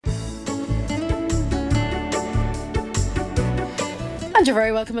And you're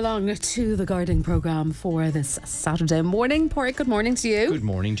very welcome along to the gardening programme for this Saturday morning. Porrick, good morning to you. Good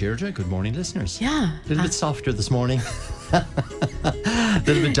morning, Deirdre. Good morning, listeners. Yeah. A little bit softer this morning. A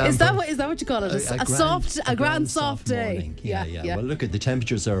little bit damper. Is that what you call it? A grand soft day. Morning. Yeah. Well, look, at the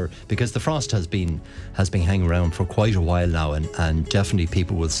temperatures are, because the frost has been hanging around for quite a while now, and definitely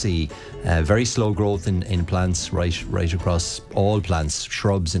people will see very slow growth in plants right across all plants,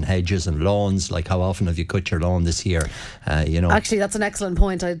 shrubs and hedges and lawns. Like, how often have you cut your lawn this year? Actually, that's an excellent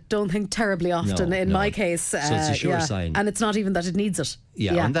point. I don't think terribly often in my case. So it's a sure sign. And it's not even that it needs it.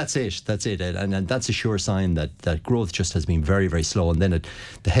 Yeah, and that's it. And that's a sure sign that growth just has been very, very slow. And then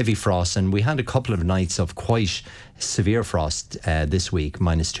the heavy frost, and we had a couple of nights of quite severe frost this week,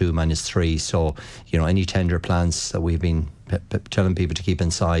 -2, -3. So, any tender plants that we've been telling people to keep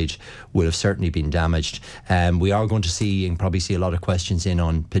inside will have certainly been damaged. We are going to see, and probably see, a lot of questions in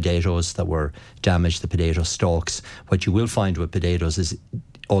on potatoes that were damaged, the potato stalks. What you will find with potatoes is,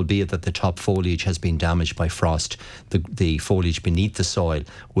 albeit that the top foliage has been damaged by frost, the foliage beneath the soil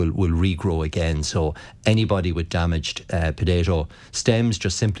will regrow again. So anybody with damaged potato stems,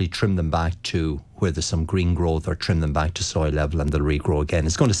 just simply trim them back to where there's some green growth, or trim them back to soil level, and they'll regrow again.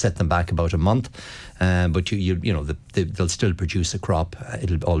 It's going to set them back about a month, but they'll still produce a crop.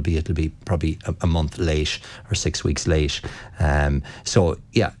 It'll be probably a month late or 6 weeks late. We're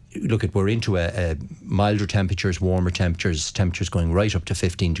into a milder temperatures, warmer temperatures going right up to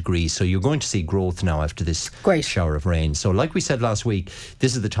 15 degrees. So you're going to see growth now after this shower of rain. So like we said last week,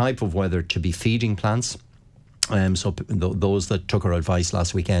 this is the type of weather to be feeding plants. So those that took our advice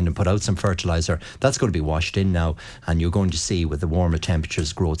last weekend and put out some fertiliser, that's going to be washed in now, and you're going to see, with the warmer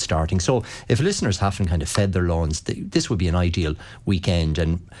temperatures, growth starting. So if listeners haven't kind of fed their lawns, this would be an ideal weekend.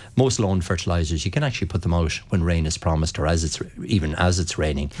 And most lawn fertilisers, you can actually put them out when rain is promised, or as it's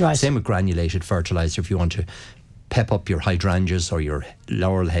raining. Right. Same with granulated fertiliser. If you want to pep up your hydrangeas or your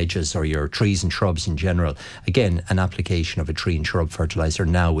laurel hedges or your trees and shrubs in general, again, an application of a tree and shrub fertiliser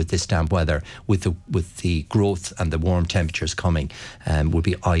now with this damp weather, with the growth and the warm temperatures coming, would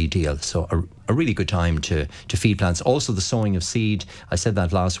be ideal. So a really good time to feed plants. Also, the sowing of seed, I said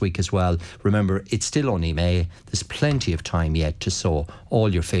that last week as well. Remember, it's still only May. There's plenty of time yet to sow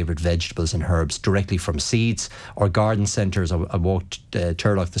all your favourite vegetables and herbs directly from seeds. Or garden centres, I walked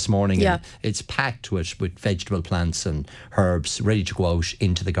Turlock this morning, and it's packed with vegetable plants and herbs ready to go out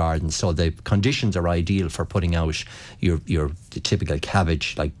into the garden. So the conditions are ideal for putting out your typical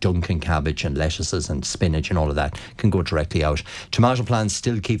cabbage, like Duncan cabbage and lettuces and spinach and all of that can go directly out. Tomato plants,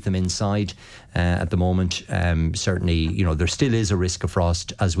 still keep them inside at the moment. Certainly, there still is a risk of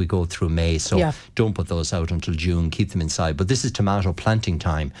frost as we go through May, so don't put those out until June. Keep them inside. But this is tomato planting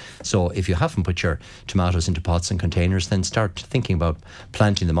time, so if you haven't put your tomatoes into pots and containers, then start thinking about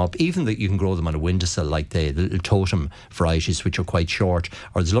planting them up. Even that you can grow them on a windowsill, like the little totem varieties, which are quite short,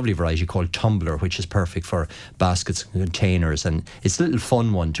 or there's a lovely variety called tumbler, which is perfect for baskets and containers. And it's a little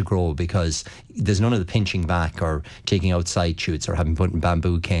fun one to grow, because there's none of the pinching back or taking out side shoots or having put in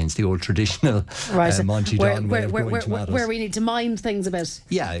bamboo canes, the old traditional Monty Don way of growing tomatoes. Where we need to mind things a bit.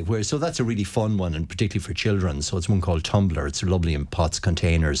 Yeah, so that's a really fun one, and particularly for children. So it's one called tumbler. It's lovely in pots,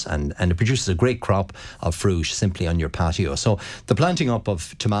 containers, and it produces a great crop of fruit simply on your patio. So the planting up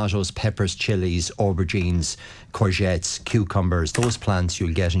of tomatoes, peppers, chilies, aubergines, courgettes, cucumbers, those plants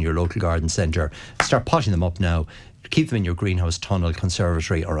you'll get in your local garden centre, start potting them up now. Keep them in your greenhouse, tunnel,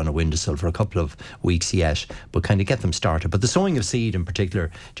 conservatory, or on a windowsill for a couple of weeks yet, but kind of get them started. But the sowing of seed in particular,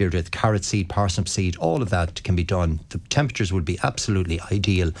 Deirdre, carrot seed, parsnip seed, all of that can be done. The temperatures will be absolutely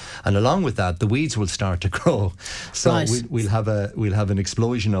ideal, and along with that, the weeds will start to grow. So we'll have an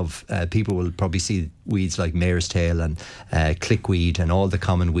explosion of people will probably see weeds like mare's tail and clickweed and all the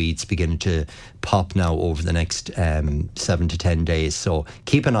common weeds beginning to pop now over the next 7 to 10 days. So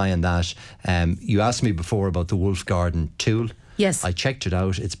keep an eye on that. You asked me before about the Wolf Garden tool. Yes. I checked it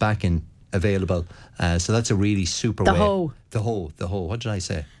out. It's back in available. So that's a really super way. The hoe. What did I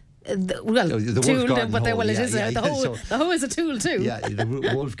say? The tool, but it is the hoe is a tool too. Yeah,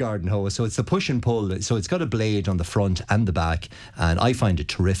 the Wolf Garden hoe. So it's the push and pull. So it's got a blade on the front and the back, and I find it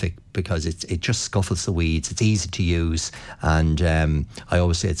terrific because it just scuffles the weeds. It's easy to use, and I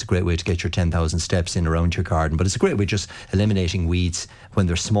always say it's a great way to get your 10,000 steps in around your garden. But it's a great way just eliminating weeds when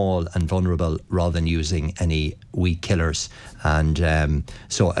they're small and vulnerable, rather than using any weed killers. And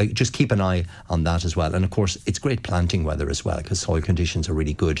so just keep an eye on that as well. And of course, it's great planting weather as well, because soil conditions are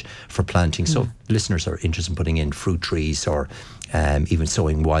really good for planting. So listeners are interested in putting in fruit trees or even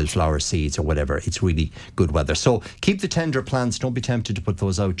sowing wildflower seeds or whatever. It's really good weather. So keep the tender plants. Don't be tempted to put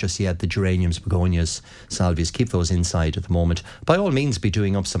those out just yet. The geraniums, begonias, salvias, keep those inside at the moment. By all means, be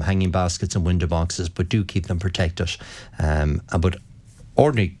doing up some hanging baskets and window boxes, but do keep them protected. But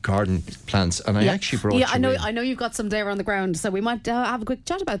ordinary garden plants, and I actually brought you I know you've got some there on the ground, so we might have a quick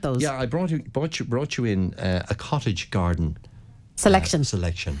chat about those. Yeah, I brought you in a cottage garden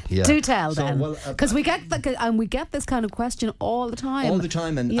selection. Yeah. Do tell then, because we get this kind of question all the time.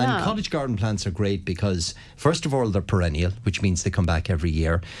 And cottage garden plants are great because first of all they're perennial, which means they come back every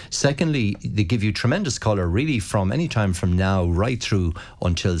year. Secondly, they give you tremendous colour, really from any time from now right through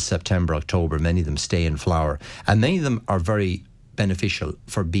until September, October. Many of them stay in flower, and many of them are very beneficial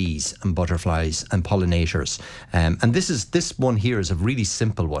for bees and butterflies and pollinators. And this one here is a really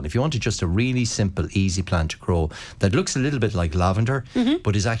simple one. If you wanted just a really simple, easy plant to grow that looks a little bit like lavender,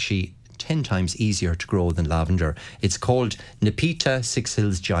 but is actually 10 times easier to grow than lavender. It's called Nepeta Six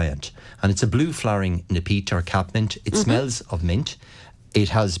Hills Giant, and it's a blue flowering Nepeta or cap mint. It smells of mint. It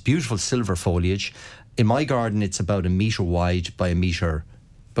has beautiful silver foliage. In my garden, it's about 1 metre wide by 1 metre,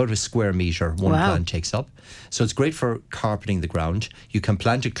 about a square metre one plant takes up. So it's great for carpeting the ground. You can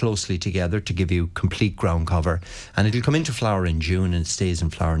plant it closely together to give you complete ground cover, and it'll come into flower in June and it stays in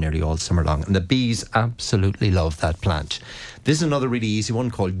flower nearly all summer long, and the bees absolutely love that plant. This is another really easy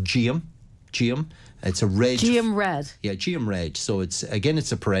one called Geum. It's a red. Geum red. Yeah, Geum red. So it's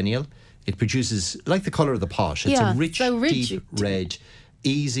a perennial. It produces like the colour of the pot. It's a rich, deep red.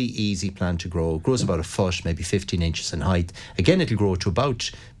 Easy plant to grow. It grows about a foot, maybe 15 inches in height. Again, it'll grow to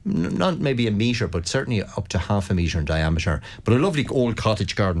about, not maybe 1 metre, but certainly up to 0.5 metre in diameter. But a lovely old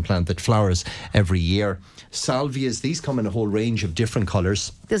cottage garden plant that flowers every year. Salvias, these come in a whole range of different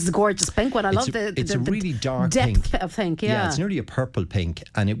colours. This is a gorgeous pink one. It's a really dark depth pink. Of pink, Yeah, it's nearly a purple pink,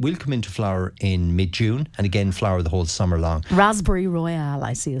 and it will come into flower in mid-June, and again flower the whole summer long. Raspberry Royale,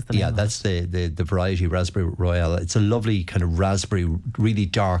 I see, is the name. Yeah, that's the variety, Raspberry Royale. It's a lovely kind of raspberry, really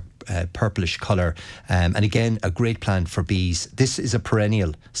dark purplish colour, and again a great plant for bees. This is a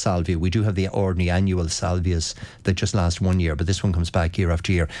perennial salvia. We do have the ordinary annual salvias that just last 1 year, but this one comes back year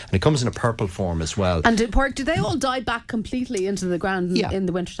after year, and it comes in a purple form as well. And do they all die back completely into the ground in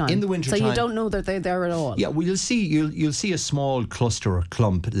the wintertime? In the wintertime. So you don't know that they're there at all? Yeah, well, you'll see a small cluster or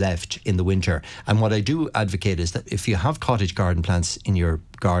clump left in the winter. And what I do advocate is that if you have cottage garden plants in your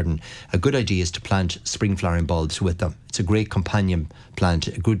garden, a good idea is to plant spring flowering bulbs with them. It's a great companion plant,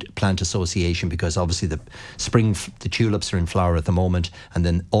 a good plant association, because obviously the tulips are in flower at the moment, and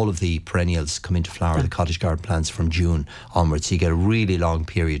then all of the perennials come into flower, the cottage garden plants, from June onwards. So you get a really long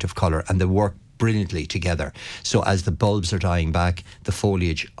period of colour, and they work brilliantly together. So as the bulbs are dying back, the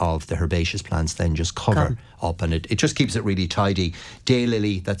foliage of the herbaceous plants then just cover up, and it just keeps it really tidy.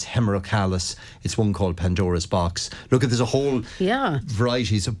 Daylily, that's Hemerocallis. It's one called Pandora's Box. Look, there's a whole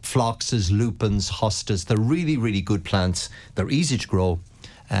varieties of phloxes, lupins, hostas. They're really, really good plants. They're easy to grow,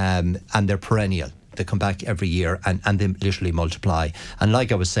 and they're perennial. They come back every year, and they literally multiply. And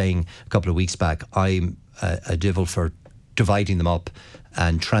like I was saying a couple of weeks back, I'm a devil for dividing them up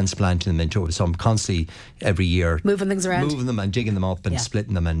and transplanting them into. So I'm constantly every year moving things around, moving them and digging them up and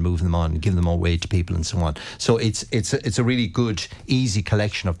splitting them and moving them on and giving them away to people and so on. So it's a really good, easy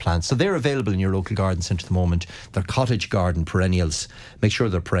collection of plants. So they're available in your local garden centre at the moment. They're cottage garden perennials. Make sure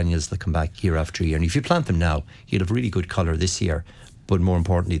they're perennials that come back year after year. And if you plant them now, you'll have really good colour this year. But more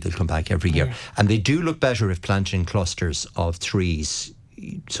importantly, they'll come back every year. And they do look better if planted in clusters of threes.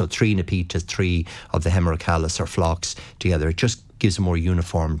 So 3 Nepetas, 3 of the Hemerocallis or phlox together. It just gives a more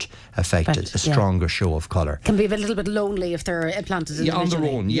uniformed effect, a stronger show of colour. Can be a little bit lonely if they're planted individually.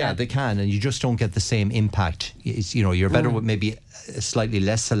 On their own, they can, and you just don't get the same impact. You're better with maybe a slightly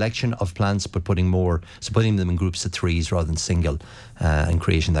less selection of plants, but putting them in groups of threes rather than single, and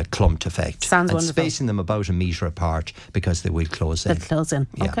creating that clumped effect. Sounds wonderful. Spacing them about 1 metre apart, because they will close in. They'll close in.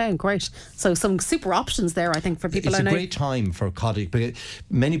 Yeah. Okay, great. So some super options there, I think, for people. It's a great time for cottage, but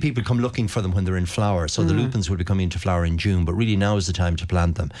many people come looking for them when they're in flower. So the lupins will be coming into flower in June, but really now is the time to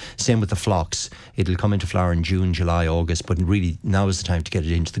plant them. Same with the phlox. It'll come into flower in June, July, August, but really now is the time to get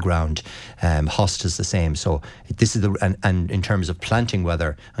it into the ground. Hosta's the same. So this is and in terms of planting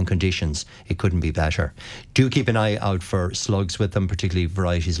weather and conditions, it couldn't be better. Do keep an eye out for slugs with them, particularly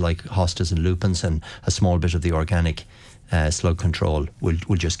varieties like hostas and lupins, and a small bit of the organic slug control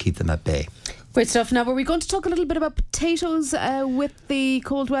will just keep them at bay. Great stuff. Now, were we going to talk a little bit about potatoes with the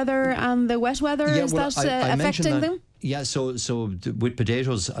cold weather and the wet weather? Is that affecting them? Yeah, so with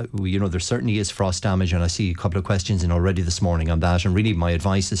potatoes, there certainly is frost damage, and I see a couple of questions in already this morning on that. And really, my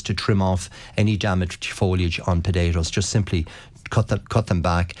advice is to trim off any damaged foliage on potatoes. Just simply cut them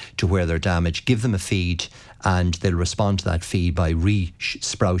back to where they're damaged, give them a feed, and they'll respond to that feed by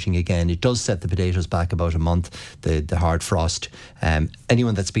re-sprouting again. It does set the potatoes back about a month, the hard frost.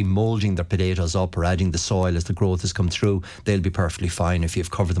 Anyone that's been moulding their potatoes up or adding the soil as the growth has come through, they'll be perfectly fine. If you've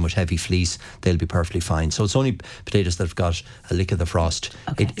covered them with heavy fleece, they'll be perfectly fine. So it's only potatoes that have got a lick of the frost.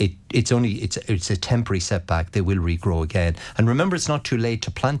 Okay. It's a temporary setback. They will regrow again. And remember, it's not too late to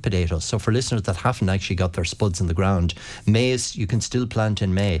plant potatoes. So for listeners that haven't actually got their spuds in the ground, maize you can still plant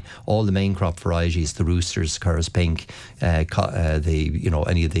in May. All the main crop varieties, the Roosters, Curra's Pink, any of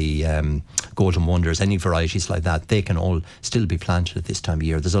the Golden Wonders, any varieties like that, they can all still be planted at this time of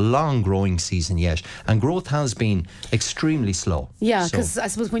year. There's a long growing season yet, and growth has been extremely slow. Yeah, because I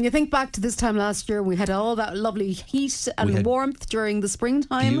suppose when you think back to this time last year, we had all that lovely heat and warmth during the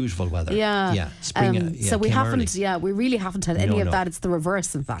springtime. Beautiful weather. Yeah. Spring. So we haven't. Early. Yeah, we really haven't had any of that. It's the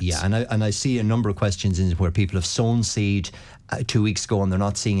reverse, in fact. Yeah, and I see a number of questions in where people have sown seed 2 weeks ago and they're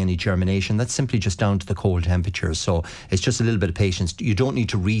not seeing any germination. That's simply just down to the cold temperatures. So it's just a little bit of patience. You don't need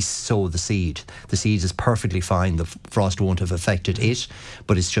to re-sow the seed. The seed is perfectly fine. The frost won't have affected it,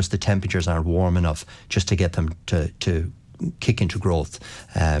 but it's just the temperatures aren't warm enough just to get them to kick into growth.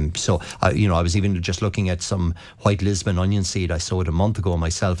 I was even just looking at some white Lisbon onion seed I sowed a month ago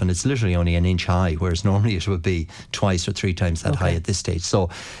myself, and it's literally only an inch high, whereas normally it would be twice or three times that high at this stage. So,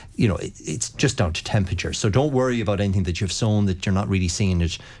 it's just down to temperature. So don't worry about anything that you've sown that you're not really seeing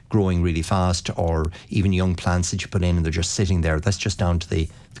it growing really fast, or even young plants that you put in and they're just sitting there. That's just down to the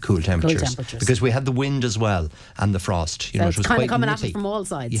cool temperatures. Because we had the wind as well and the frost. So it was kind of coming at it from all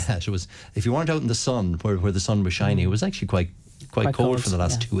sides. Yeah, it was. If you weren't out in the sun where the sun was shining, it was actually quite cold for the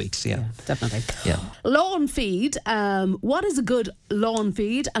last 2 weeks. Yeah, definitely. Yeah. Lawn feed. What is a good lawn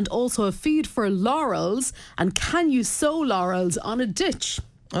feed, and also a feed for laurels? And can you sow laurels on a ditch?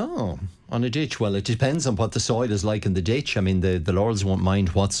 Oh, on a ditch. Well, it depends on what the soil is like in the ditch. I mean, the laurels won't mind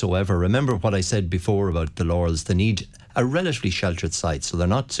whatsoever. Remember what I said before about the laurels. They need a relatively sheltered site, so they're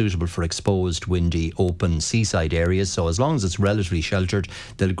not suitable for exposed, windy, open seaside areas. So as long as it's relatively sheltered,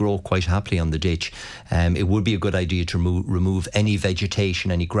 they'll grow quite happily on the ditch. It would be a good idea to remove any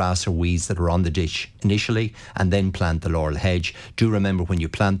vegetation, any grass or weeds that are on the ditch initially, and then plant the laurel hedge. Do remember, when you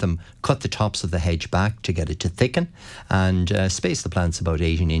plant them, cut the tops of the hedge back to get it to thicken, and space the plants about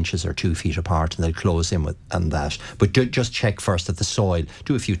 18 inches or 2 feet apart, and they'll close in on that. But just check first that the soil,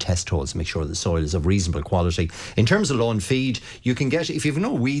 do a few test holes, make sure the soil is of reasonable quality. In terms of lawn feed, you can get, if you've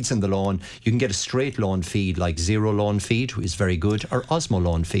no weeds in the lawn, you can get a straight lawn feed like Zero Lawn Feed, which is very good, or Osmo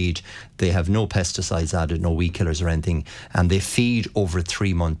Lawn Feed. They have no pesticides added, no weed killers or anything, and they feed over a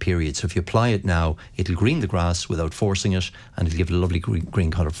 3-month period. So if you apply it now, it'll green the grass without forcing it, and it'll give it a lovely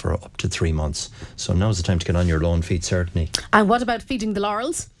green colour for up to 3 months. So now's the time to get on your lawn feed, certainly. And what about feeding the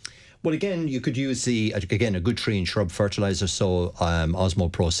laurels? Well, again, you could use a good tree and shrub fertiliser. So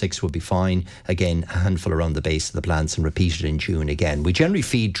Osmo Pro 6 would be fine. Again, a handful around the base of the plants, and repeat it in June again. We generally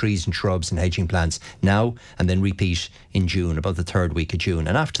feed trees and shrubs and hedging plants now, and then repeat in June, about the 3rd week of June.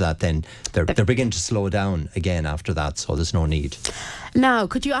 And after that, then they're beginning to slow down again after that. So there's no need. Now,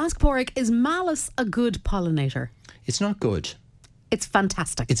 could you ask Pádraig, is mallow a good pollinator? It's not good. It's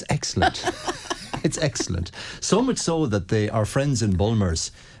fantastic. It's excellent. It's excellent. So much so that our friends in Bulmers,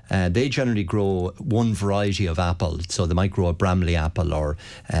 they generally grow one variety of apple. So they might grow a Bramley apple or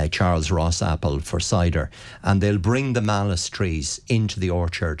Charles Ross apple for cider, and they'll bring the mallow trees into the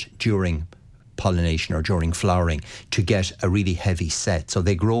orchard during pollination or during flowering to get a really heavy set. So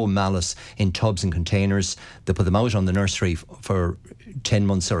they grow mallows in tubs and containers. They put them out on the nursery for 10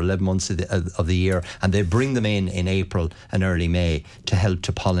 months or 11 months of the year, and they bring them in April and early May to help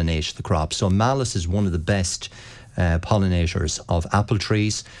to pollinate the crop. So mallow is one of the best pollinators of apple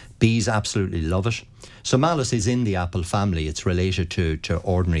trees. Bees absolutely love it. So mallow is in the apple family. It's related to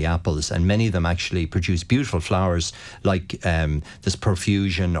ordinary apples, and many of them actually produce beautiful flowers like this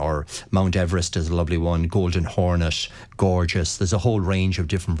Profusion, or Mount Everest is a lovely one, Golden Hornet, Gorgeous. There's a whole range of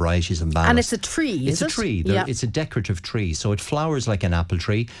different varieties of mallow. And it's a tree, is it? It's a tree. Yeah. It's a decorative tree, so it flowers like an apple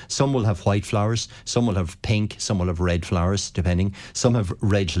tree. Some will have white flowers, some will have pink, some will have red flowers, depending. Some have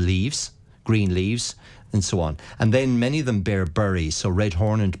red leaves, green leaves, and so on. And then many of them bear berries. So Red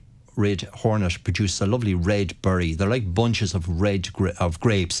Hornet produces a lovely red berry. They're like bunches of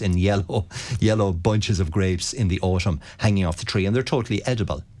grapes in yellow bunches of grapes in the autumn hanging off the tree, and they're totally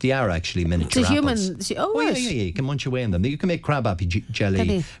edible. They are actually miniature apples. Yeah. You can munch away on them. You can make crabapple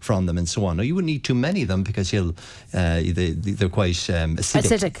jelly from them and so on. Now, you wouldn't need too many of them because they're quite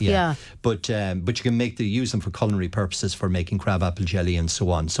acidic. Yeah. But you can use them for culinary purposes, for making crabapple jelly and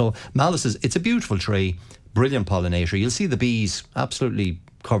so on. So mallow, it's a beautiful tree, brilliant pollinator. You'll see the bees absolutely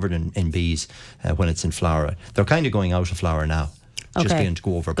covered in bees when it's in flower. They're kind of going out of flower now. just Okay. beginning to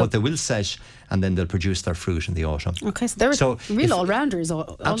go over. But they will set, and then they'll produce their fruit in the autumn. Okay, so they're real all-rounders.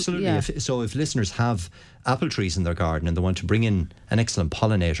 Absolutely. Yeah. If listeners have apple trees in their garden and they want to bring in an excellent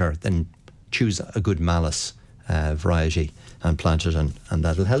pollinator, then choose a good malice variety and plant it, and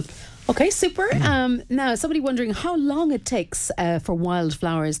that'll help. Okay, super. Now, somebody wondering how long it takes for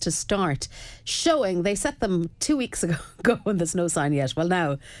wildflowers to start showing. They set them 2 weeks ago and there's no sign yet. Well,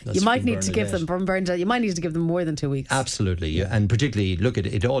 now That's you might from need to give them from Bernadette. You might need to give them more than 2 weeks. Absolutely, yeah. And particularly, look,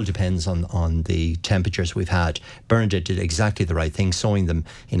 it all depends on the temperatures we've had. Bernadette did exactly the right thing. Sowing them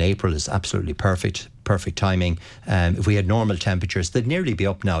in April is absolutely perfect timing. If we had normal temperatures, they'd nearly be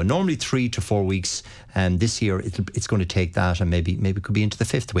up now. Normally 3 to 4 weeks, and this year it's going to take that, and maybe it could be into the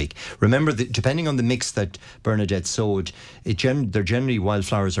 5th week. Remember that depending on the mix that Bernadette sowed, they're generally,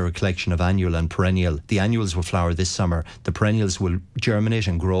 wildflowers are a collection of annual and perennial. The annuals will flower this summer. The perennials will germinate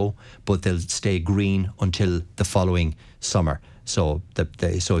and grow, but they'll stay green until the following summer. So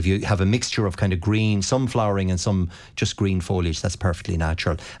so if you have a mixture of kind of green, some flowering and some just green foliage, that's perfectly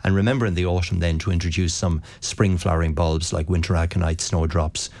natural. And remember in the autumn then to introduce some spring flowering bulbs like winter aconite,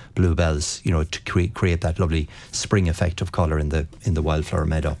 snowdrops, bluebells, to create that lovely spring effect of colour in the wildflower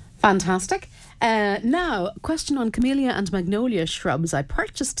meadow. Fantastic. Now, question on camellia and magnolia shrubs. I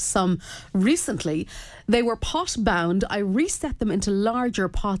purchased some recently. They were pot bound. I reset them into larger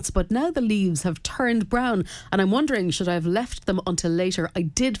pots, but now the leaves have turned brown, and I'm wondering, should I have left them until later? I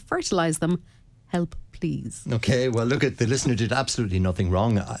did fertilise them. Help, please. Okay, well, look, the listener did absolutely nothing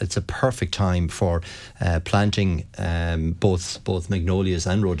wrong. It's a perfect time for planting both magnolias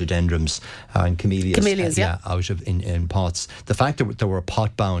and rhododendrons and camellias. Camellias, yeah. Out of in pots. The fact that they were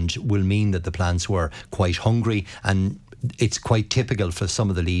pot bound will mean that the plants were quite hungry, and it's quite typical for some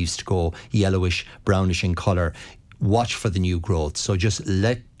of the leaves to go yellowish, brownish in colour. Watch for the new growth. So just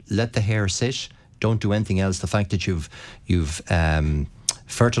let the hair sit. Don't do anything else. The fact that you've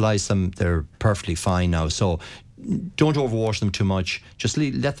fertilise them, they're perfectly fine now. So don't overwash them too much. Just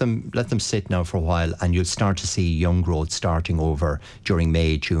let them sit now for a while, and you'll start to see young growth starting over during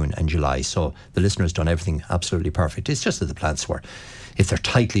May, June and July. So the listener's done everything absolutely perfect. It's just that the plants were, if they're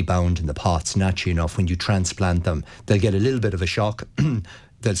tightly bound in the pots, naturally enough, when you transplant them, they'll get a little bit of a shock.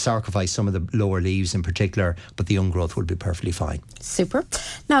 They'll sacrifice some of the lower leaves in particular, but the young growth will be perfectly fine. Super.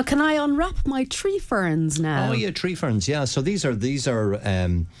 Now, can I unwrap my tree ferns now? Oh yeah, tree ferns. Yeah, so these are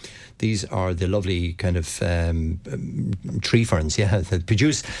the lovely kind of tree ferns. Yeah, they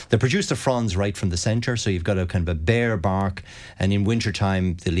produce the fronds right from the centre. So you've got a kind of a bare bark, and in winter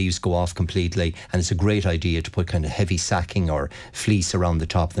time the leaves go off completely. And it's a great idea to put kind of heavy sacking or fleece around the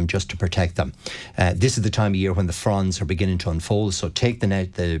top of them just to protect them. This is the time of year when the fronds are beginning to unfold. So take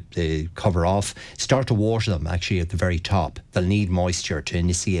the cover off. Start to water them actually at the very top. They'll need moisture to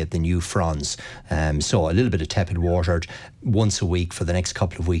initiate the new fronds. So a little bit of tepid water once a week for the next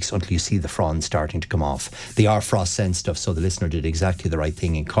couple of weeks until you see the fronds starting to come off. They are frost sensitive, so the listener did exactly the right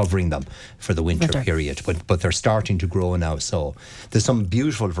thing in covering them for the winter period. But they're starting to grow now. So there's some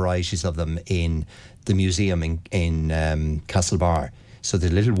beautiful varieties of them in the museum in Castlebar. So the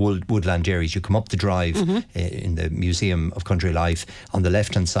little woodland areas, you come up the drive in the Museum of Country Life. On the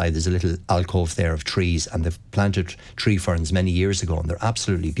left-hand side, there's a little alcove there of trees, and they've planted tree ferns many years ago, and they're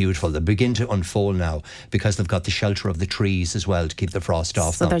absolutely beautiful. They begin to unfold now because they've got the shelter of the trees as well to keep the frost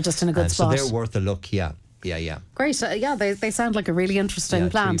off them. So they're just in a good spot. So they're worth a look, yeah. Yeah. Great. Yeah, they sound like a really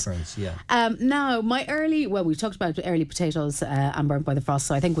interesting plant. Tree ferns, yeah. Now, we talked about early potatoes and burnt by the frost,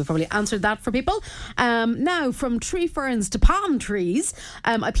 so I think we've probably answered that for people. Now, from tree ferns to palm trees,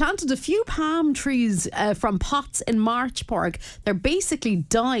 I planted a few palm trees from pots in March Park. They're basically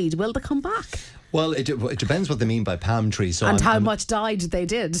died. Will they come back? Well, it depends what they mean by palm trees. So and how much died they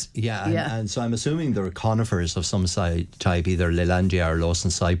did. Yeah, and so I'm assuming they're conifers of some type, either Lelandia or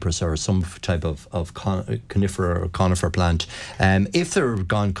Lawson cypress or some type of conifer or conifer plant. If they're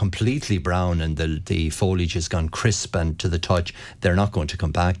gone completely brown and the foliage has gone crisp and to the touch, they're not going to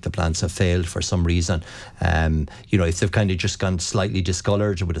come back. The plants have failed for some reason. If they've kind of just gone slightly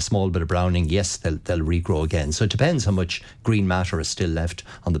discoloured with a small bit of browning, yes, they'll regrow again. So it depends how much green matter is still left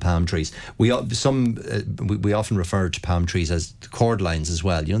on the palm trees. We often refer to palm trees as cordlines as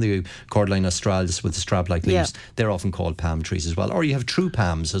well. You know, the cordline australis with the strap-like leaves, they're often called palm trees as well. Or you have true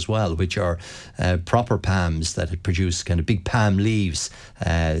palms as well, which are proper palms that produce kind of big palm leaves.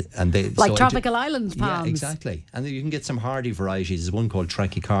 And they like tropical island palms. Yeah, exactly. And you can get some hardy varieties. There's one called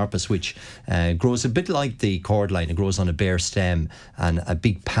Trachycarpus, which grows a bit like the cordline. It grows on a bare stem and a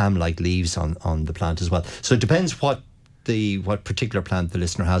big palm-like leaves on the plant as well. So it depends what what particular plant the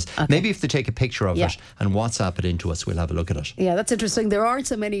listener has. Maybe if they take a picture of it and WhatsApp it into us, we'll have a look at it. Yeah, that's interesting. There aren't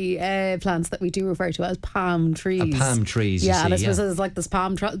so many plants that we do refer to as palm trees. Palm trees, yeah, and I suppose it's like this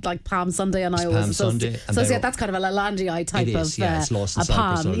Palm Sunday, and I always associate that's kind of a Lalandiae type of it's Lawson a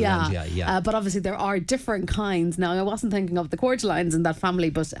cypress palm. or Lalandiae, but obviously there are different kinds. Now, I wasn't thinking of the cordyline in that family,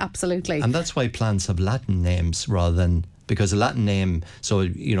 but absolutely. And that's why plants have Latin names rather than, because a Latin name,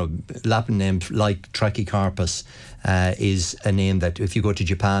 Latin name like Trachycarpus is a name that if you go to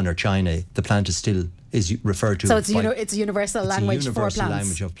Japan or China, the plant is referred to. So it's a universal language for plants. It's a universal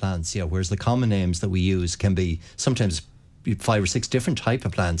language of plants, yeah. Whereas the common names that we use can be sometimes 5 or 6 different type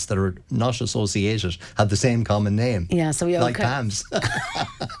of plants that are not associated, have the same common name. Yeah, so like palms.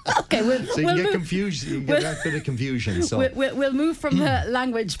 Okay, so you can get confused. You can get that bit of confusion. So we'll move from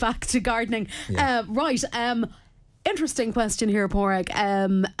language back to gardening. Yeah. Right. Interesting question here, Pádraig.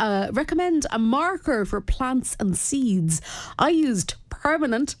 Recommend a marker for plants and seeds. I used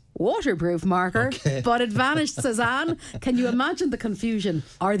permanent waterproof marker, but it vanished, says Anne. Can you imagine the confusion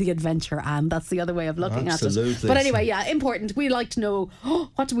or the adventure, Anne? That's the other way of looking at it. But anyway, important. We like to know,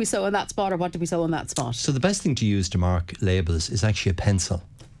 what do we sow in that spot or what do we sow in that spot? So the best thing to use to mark labels is actually a pencil.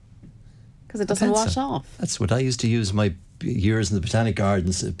 Because it doesn't wash off. That's what I used to use my years in the Botanic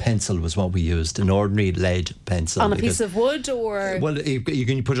Gardens. A pencil was what we used, an ordinary lead pencil. On a piece of wood, or? Well, you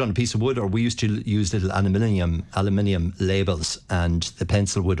can put it on a piece of wood, or we used to use little aluminium labels, and the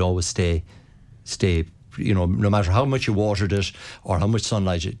pencil would always stay. No matter how much you watered it or how much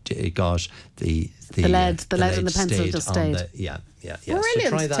sunlight it got, the lead in the pencil just stayed. Yeah. Brilliant. So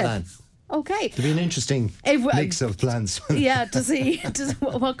try that, Anne. Okay. It'll be an interesting mix of plants. Yeah, to see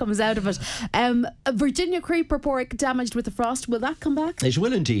what comes out of it. Virginia creeper pork damaged with the frost. Will that come back? It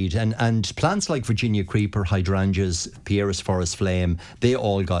will indeed. And plants like Virginia creeper, hydrangeas, Pieris forest flame, they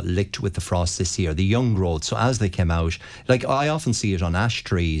all got licked with the frost this year. The young growth. So as they came out, like I often see it on ash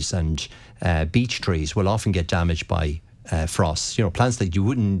trees and beech trees will often get damaged by frost. Plants that you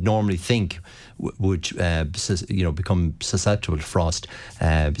wouldn't normally think would become susceptible to frost.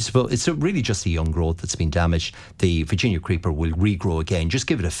 So it's really just the young growth that's been damaged. The Virginia creeper will regrow again. Just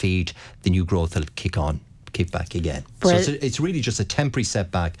give it a feed, the new growth will kick back again. So it's really just a temporary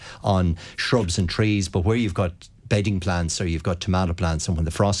setback on shrubs and trees, but where you've got bedding plants or you've got tomato plants, and when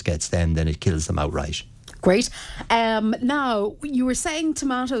the frost gets then it kills them outright. Great. Now, you were saying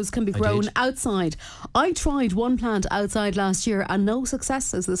tomatoes can be grown outside. I tried one plant outside last year and no success,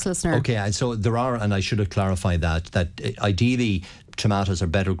 says this listener. Okay, and so there are, and I should have clarified that ideally tomatoes are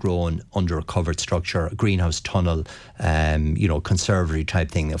better grown under a covered structure, a greenhouse tunnel, conservatory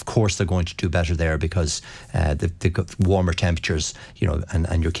type thing. Of course, they're going to do better there because they've got warmer temperatures,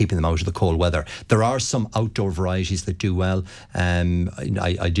 and you're keeping them out of the cold weather. There are some outdoor varieties that do well.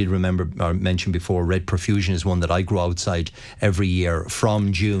 I did mention before, Red Profusion is one that I grow outside every year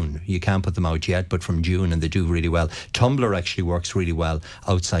from June. You can't put them out yet, but from June, and they do really well. Tumbler actually works really well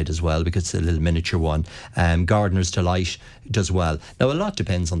outside as well because it's a little miniature one. Gardener's Delight does well. Now, a lot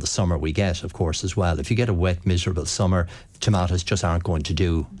depends on the summer we get, of course, as well. If you get a wet, miserable summer, tomatoes just aren't going to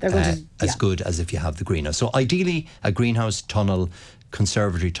do as good as if you have the greenhouse. So ideally, a greenhouse, tunnel,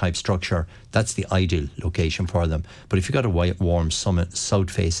 conservatory type structure, that's the ideal location for them. But if you've got a warm,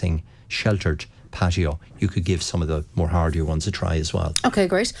 south-facing, sheltered patio, you could give some of the more hardier ones a try as well. Okay,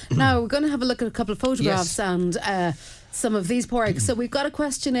 great. Now, we're going to have a look at a couple of photographs and some of these Pádraig. So we've got a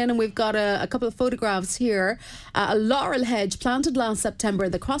question in and we've got a couple of photographs here. A laurel hedge planted last September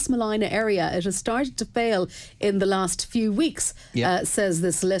in the Crossmolina area. It has started to fail in the last few weeks, says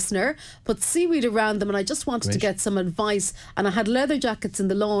this listener. Put seaweed around them and I just wanted to get some advice. And I had leather jackets in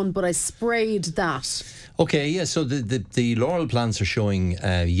the lawn, but I sprayed that. Okay, yeah, so the laurel plants are showing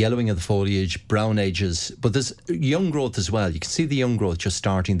yellowing of the foliage, brown edges, but there's young growth as well. You can see the young growth just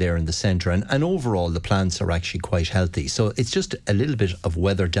starting there in the centre, and overall the plants are actually quite healthy. So it's just a little bit of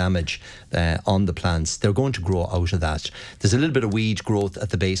weather damage on the plants. They're going to grow out of that. There's a little bit of weed growth at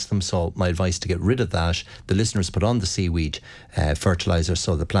the base of them, so my advice to get rid of that. The listeners put on the seaweed fertiliser,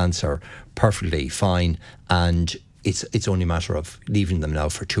 so the plants are perfectly fine, and it's only a matter of leaving them now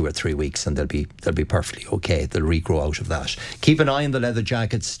for 2 or 3 weeks and they'll be perfectly okay. They'll regrow out of that. Keep an eye on the leather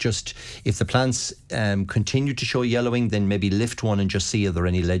jackets. Just if the plants continue to show yellowing, then maybe lift one and just see if there are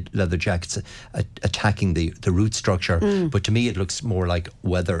any leather jackets attacking the root structure. But to me it looks more like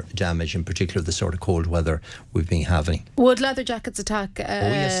weather damage, in particular the sort of cold weather we've been having. Would leather jackets attack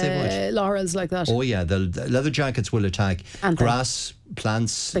yes, they would. laurels like that? Oh yeah, the leather jackets will attack grass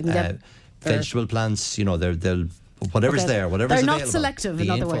plants, vegetable plants. They'll Whatever's there, whatever's They're available. not selective, in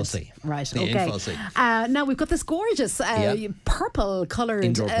other words. Right, The okay. infussy. Now we've got this gorgeous purple coloured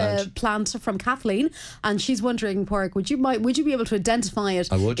Indoor plant from Kathleen, and she's wondering, Pork, would you be able to identify it?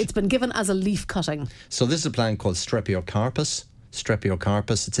 I would. It's been given as a leaf cutting. So this is a plant called Strepiocarpus.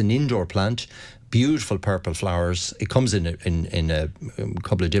 Strepiocarpus. It's an indoor plant. Beautiful purple flowers. It comes in a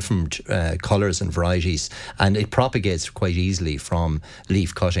couple of different colours and varieties, and it propagates quite easily from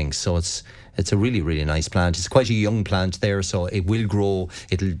leaf cuttings. So it's a really, really nice plant. It's quite a young plant there, so it will grow.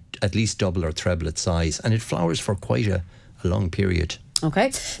 It'll at least double or treble its size, and it flowers for quite a long period.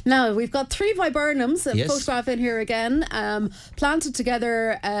 Okay. Now, we've got 3 viburnums, a Yes. photograph in here again, planted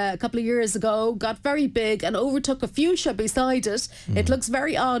together a couple of years ago, got very big and overtook a fuchsia beside it. It looks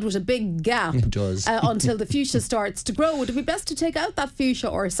very odd with a big gap. It does. Until the fuchsia starts to grow. Would it be best to take out that fuchsia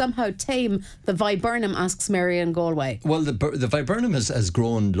or somehow tame the viburnum, asks Mary in Galway? Well, the viburnum has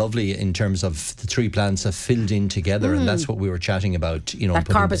grown lovely in terms of the 3 plants have filled in together, and that's what we were chatting about. You know, That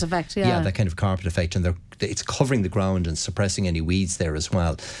carpet effect, yeah. Yeah, that kind of carpet effect, and it's covering the ground and suppressing any weeds there as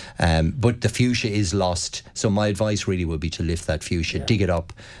well. But the fuchsia is lost, so my advice really would be to lift that fuchsia, dig it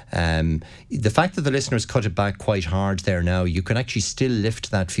up. The fact that the listeners cut it back quite hard there now, you can actually still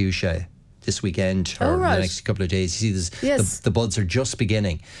lift that fuchsia this weekend or right. the next couple of days. You see, Yes. the buds are just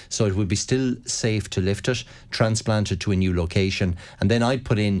beginning, so it would be still safe to lift it, transplant it to a new location, and then I'd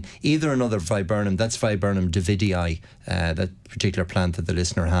put in either another viburnum, that's Viburnum davidii, that particular plant that the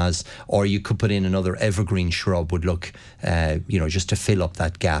listener has, or you could put in another evergreen shrub. Would look, just to fill up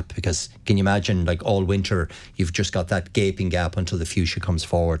that gap, because can you imagine, like all winter, you've just got that gaping gap until the fuchsia comes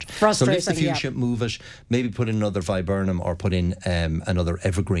forward. Frustrating, So lift the fuchsia, move it, maybe put in another viburnum or put in another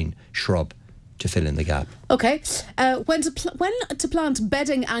evergreen shrub to fill in the gap. Okay. When to plant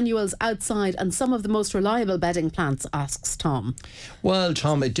bedding annuals outside and some of the most reliable bedding plants, asks Tom. Well,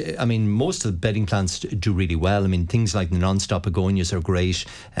 Tom, most of the bedding plants do really well. I mean, things like the non-stop begonias are great.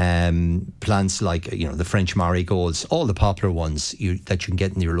 Plants like, the French marigolds, all the popular ones that you can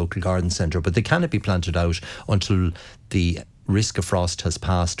get in your local garden centre, but they cannot be planted out until the risk of frost has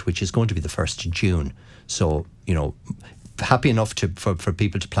passed, which is going to be the 1st of June. So, happy enough for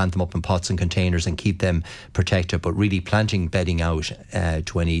people to plant them up in pots and containers and keep them protected, but really planting bedding out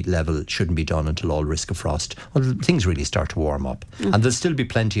to any level shouldn't be done until all risk of frost. Well, things really start to warm up, and there'll still be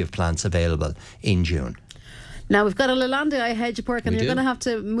plenty of plants available in June. Now, we've got a Lelandii hedge, Pork, and you're going to have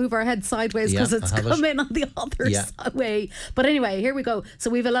to move our head sideways because it's come in on the other way. But anyway, here we go. So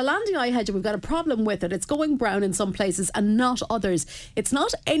we've a Lelandii hedge and we've got a problem with it. It's going brown in some places and not others. It's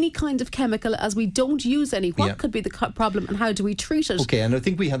not any kind of chemical, as we don't use any. What could be the problem and how do we treat it? Okay, and I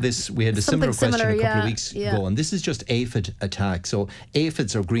think we had a similar question a couple of weeks ago, and this is just aphid attack. So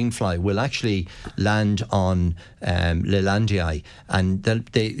aphids or greenfly will actually land on Lelandii, and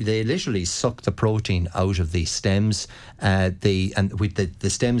they literally suck the protein out of the stems. The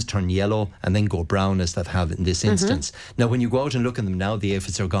stems turn yellow and then go brown, as they have in this instance. Now, when you go out and look at them now, the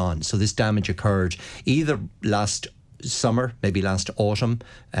aphids are gone. So this damage occurred either last summer, maybe last autumn.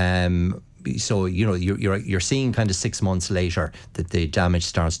 So you're seeing kind of 6 months later that the damage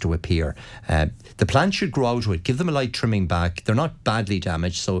starts to appear. The plant should grow out of it. Give them a light trimming back. They're not badly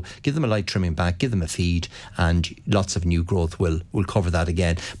damaged, so give them a light trimming back. Give them a feed, and lots of new growth will cover that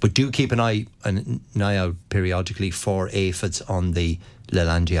again. But do keep an eye out periodically for aphids on the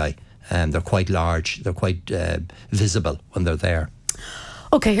Lelandii. They're quite large. They're quite visible when they're there.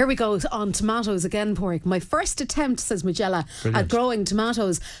 Okay, here we go on tomatoes again, Pork. My first attempt, says Magella, at growing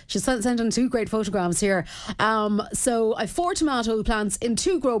tomatoes. She sent in 2 great photographs here. So I've 4 tomato plants in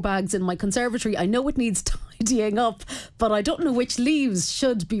 2 grow bags in my conservatory. I know it needs tidying up, but I don't know which leaves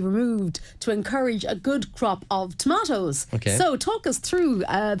should be removed to encourage a good crop of tomatoes. Okay. So talk us through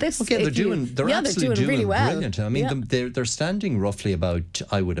this. Okay, they're absolutely doing really well. Brilliant. I mean, they're standing roughly about,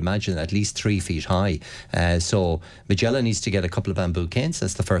 I would imagine, at least 3 feet high. So Magella needs to get a couple of bamboo canes.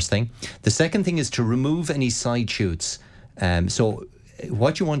 That's the first thing. The second thing is to remove any side shoots. So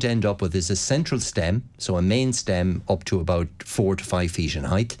what you want to end up with is a central stem, so a main stem up to about 4 to 5 feet in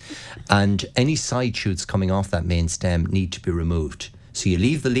height, and any side shoots coming off that main stem need to be removed. So you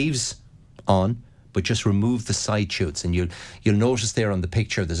leave the leaves on, but just remove the side shoots, and you'll notice there on the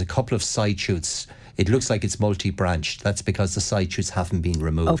picture there's a couple of side shoots. It looks like it's multi-branched. That's because the side shoots haven't been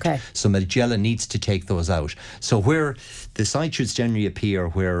removed. Okay. So Magella needs to take those out. So where the side shoots generally appear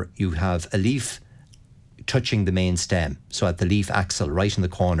where you have a leaf touching the main stem, so at the leaf axil right in the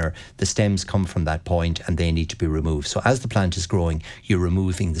corner, the stems come from that point and they need to be removed. So as the plant is growing, you're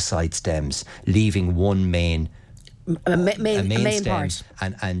removing the side stems, leaving one main stem part,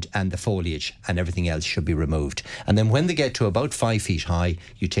 and the foliage, and everything else should be removed. And then when they get to about 5 feet high,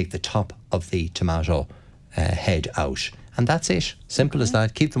 you take the top of the tomato head out. And that's it. Simple as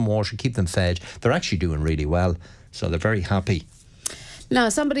that. Keep them watered, keep them fed. They're actually doing really well. So they're very happy. Now,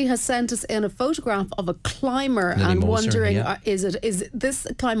 somebody has sent us in a photograph of a climber Lily and Moser, wondering, yeah. Is this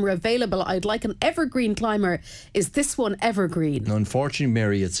climber available? I'd like an evergreen climber. Is this one evergreen? No, unfortunately,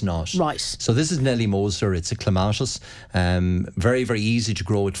 Mary, it's not. Right. So this is Nelly Moser. It's a clematis. Very, very easy to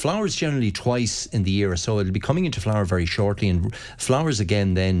grow. It flowers generally twice in the year, so it'll be coming into flower very shortly and flowers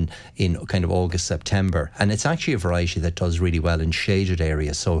again then in kind of August, September. And it's actually a variety that does really well in shaded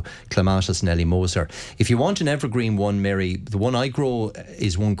areas. So clematis Nelly Moser. If you want an evergreen one, Mary, the one I grow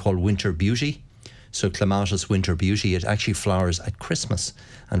is one called Winter Beauty. So Clematis Winter Beauty, it actually flowers at Christmas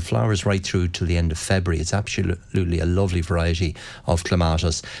and flowers right through till the end of February. It's absolutely a lovely variety of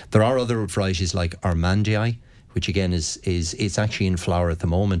clematis. There are other varieties like Armandii, which again is it's actually in flower at the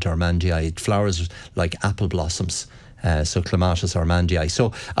moment. Armandii, it flowers like apple blossoms. So Clematis Armandii.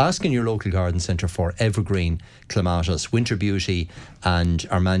 So ask in your local garden centre for evergreen clematis. Winter Beauty and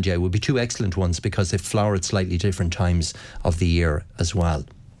Armandii would be two excellent ones because they flower at slightly different times of the year as well.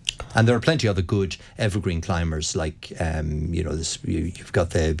 And there are plenty of other good evergreen climbers like, you've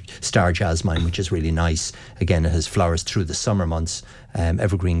got the Star Jasmine, which is really nice. Again, it has flowers through the summer months.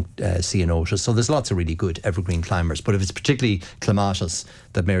 Evergreen Ceanothus. So there's lots of really good evergreen climbers. But if it's particularly clematis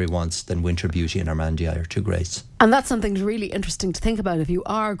that Mary wants, then Winter Beauty and Armandii are two greats. And that's something really interesting to think about if you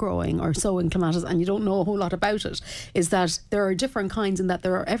are growing or sowing clematis and you don't know a whole lot about it, is that there are different kinds in that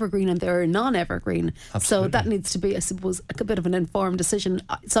there are evergreen and there are non-evergreen. Absolutely. So that needs to be, I suppose, a bit of an informed decision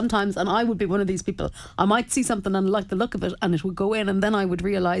sometimes. And I would be one of these people. I might see something and like the look of it and it would go in, and then I would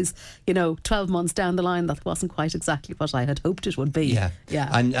realise, 12 months down the line, that wasn't quite exactly what I had hoped it would be. Yeah.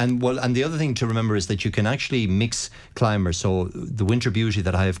 And the other thing to remember is that you can actually mix climbers. So the Winter Beauty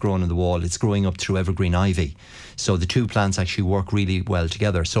that I have grown in the wall, it's growing up through evergreen ivy. So the two plants actually work really well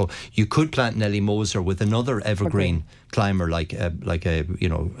together. So you could plant Nelly Moser with another evergreen climber like a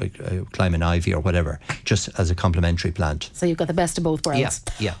climbing ivy or whatever, just as a complementary plant. So you've got the best of both worlds.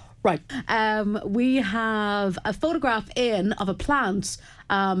 Yeah. Right. We have a photograph of a plant,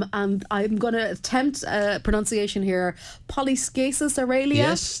 and I'm going to attempt pronunciation here. Polyscasis aurelia?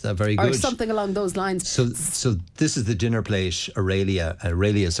 Yes, that's very good. Or something along those lines. So this is the dinner plate aurelia.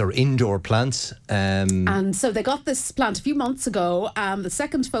 Aurelias are indoor plants. And so they got this plant a few months ago. The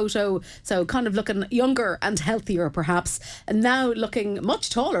second photo, so kind of looking younger and healthier perhaps, and now looking much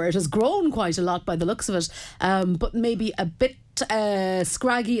taller. It has grown quite a lot by the looks of it, but maybe a bit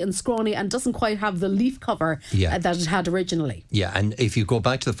scraggy and scrawny and doesn't quite have the leaf cover that it had originally. Yeah, and if you go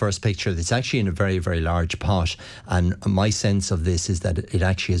back to the first picture, it's actually in a very, very large pot, and my sense of this is that it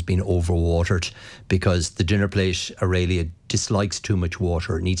actually has been overwatered because the dinner plate aurelia dislikes too much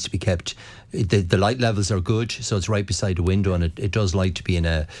water. It needs to be kept, the light levels are good, so it's right beside a window, and it does like to be in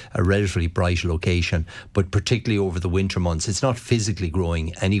a relatively bright location, but particularly over the winter months it's not physically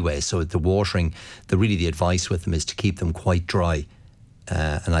growing anyway, so the watering, the advice with them is to keep them quite dry.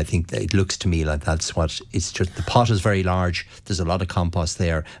 And I think that it looks to me like that's what it's just. The pot is very large, there's a lot of compost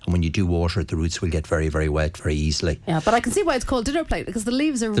there, and when you do water it, the roots will get very, very wet very easily. Yeah, but I can see why it's called dinner plate, because the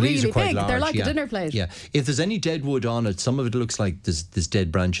leaves are really big. Large, they're like a dinner plate. Yeah, if there's any dead wood on it, some of it looks like there's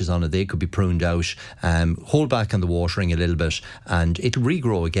dead branches on it, they could be pruned out. Hold back on the watering a little bit and it'll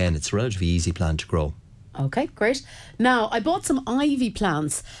regrow again. It's a relatively easy plant to grow. Okay, great. Now, I bought some ivy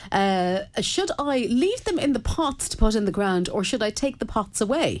plants. Should I leave them in the pots to put in the ground, or should I take the pots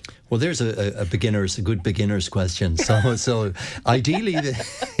away? Well, there's a good beginner's question. So ideally,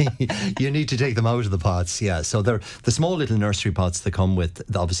 you need to take them out of the pots. Yeah, so they're the small little nursery pots that come with.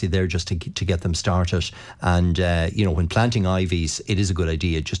 Obviously, they're just to get them started. And when planting ivies, it is a good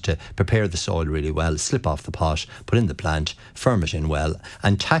idea just to prepare the soil really well, slip off the pot, put in the plant, firm it in well,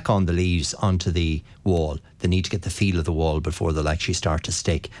 and tack on the leaves onto the wall. They need to get the feel of the wall before they'll actually start to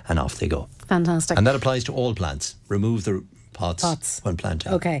stick, and off they go. Fantastic. And that applies to all plants. Remove the pots when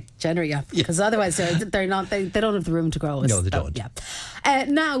planting. Okay, generally, yeah, because otherwise they're not. They don't have the room to grow. No, they don't. Yeah.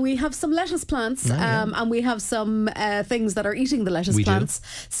 Now we have some lettuce plants, and we have some things that are eating the lettuce plants.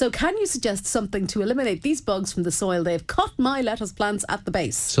 So, can you suggest something to eliminate these bugs from the soil? They've cut my lettuce plants at the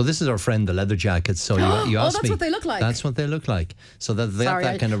base. So this is our friend the leather jackets. So you asked that's me. what they look like. That's what they look like. So that they have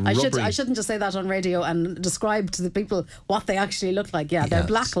that kind of rubbery. I shouldn't just say that on radio and describe to the people what they actually look like. Yeah, they're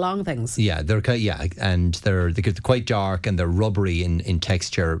black long things. Yeah, and they're quite dark and they're rubbery in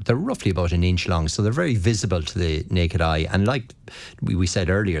texture. They're roughly about an inch long, so they're very visible to the naked eye. And like we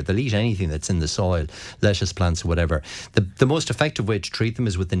said earlier, they'll eat anything that's in the soil, lettuce plants or whatever. The most effective way to treat them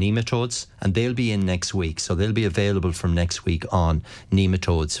is with the nematodes, and they'll be in next week. So they'll be available from next week on,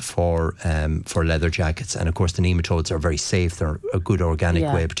 nematodes for leather jackets. And of course, the nematodes are very safe. They're a good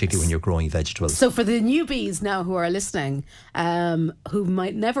organic way, particularly when you're growing vegetables. So for the newbies now who are listening, who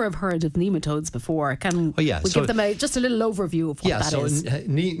might never have heard of nematodes before, can we give them just a little overview of what that is?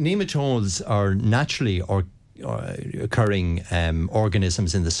 Nematodes are naturally occurring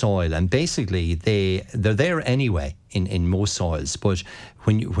organisms in the soil, and basically they're there anyway in most soils, but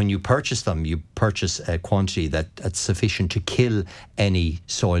when you purchase them, you purchase a quantity that's sufficient to kill any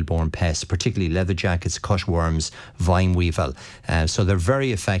soil-borne pests, particularly leather jackets, cutworms, vine weevil. So they're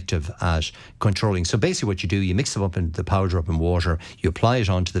very effective at controlling. So basically what you do, you mix them up in the powder up in water, you apply it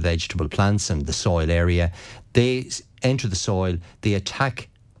onto the vegetable plants and the soil area. They enter the soil, they attack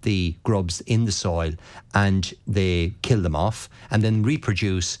the grubs in the soil and they kill them off, and then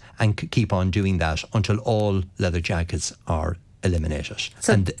reproduce and keep on doing that until all leather jackets are eliminated.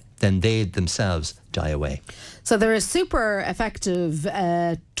 So, and then they themselves die away. So they're a super effective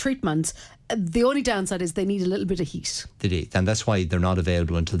treatment. The only downside is they need a little bit of heat. They do, and that's why they're not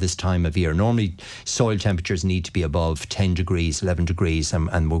available until this time of year. Normally, soil temperatures need to be above 10 degrees, 11 degrees,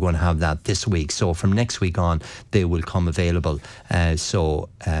 and we're going to have that this week. So from next week on, they will come available. And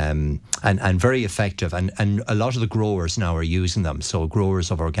very effective. And a lot of the growers now are using them. So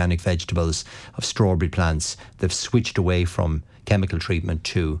growers of organic vegetables, of strawberry plants, they've switched away from chemical treatment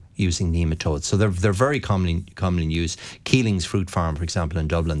to using nematodes. So they're very commonly used. Keeling's Fruit Farm, for example, in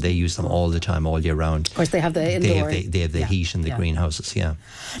Dublin, they use them all the time, all year round. Of course, they have the indoor. They have the heat in the greenhouses,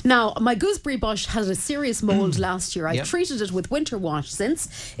 Now, my gooseberry bush had a serious mould last year. I've treated it with winter wash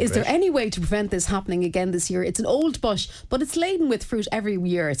since. Is there any way to prevent this happening again this year? It's an old bush, but it's laden with fruit every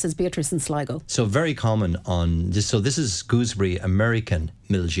year, it says Beatrice in Sligo. So very common on this. So this is gooseberry American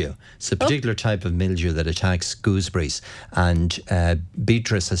mildew. It's a particular type of mildew that attacks gooseberries, and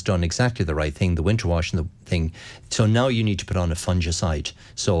Beatrice has done exactly the right thing, the winter washing the thing. So now you need to put on a fungicide.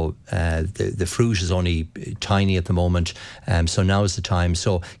 So the fruit is only tiny at the moment, so now is the time.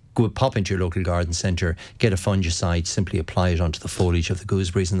 So go pop into your local garden centre, get a fungicide, simply apply it onto the foliage of the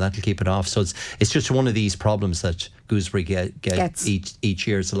gooseberries, and that'll keep it off. So it's just one of these problems that gooseberry gets each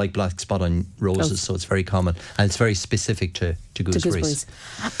year. It's like black spot on roses, so it's very common, and it's very specific to gooseberries.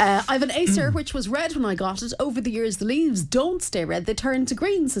 I have an Acer which was red when I got it. Over the years, the leaves don't stay red; they turn to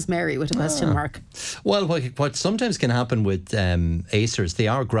green, says Mary with a question mark. Well, what sometimes can happen with Acers, they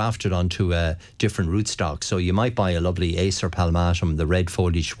are grafted onto a different rootstock. So you might buy a lovely Acer palmatum, the red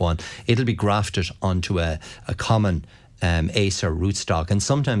foliage one. It'll be grafted onto a common Acer rootstock, and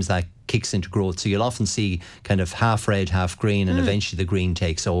sometimes that kicks into growth. So you'll often see kind of half red, half green, and eventually the green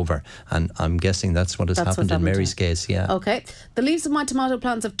takes over. And I'm guessing that's what has happened in Mary's case. Okay. The leaves of my tomato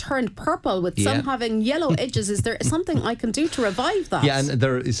plants have turned purple, with some having yellow edges. Is there something I can do to revive that? Yeah,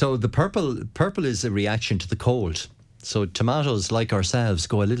 and so the purple is a reaction to the cold. So tomatoes, like ourselves,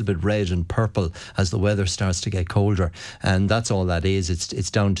 go a little bit red and purple as the weather starts to get colder, and that's all that is. It's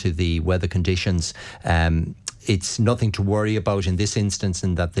down to the weather conditions. It's nothing to worry about in this instance,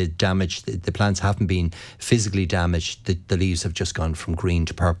 in that the plants haven't been physically damaged. The leaves have just gone from green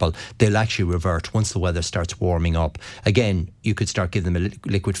to purple. They'll actually revert once the weather starts warming up. Again, you could start giving them a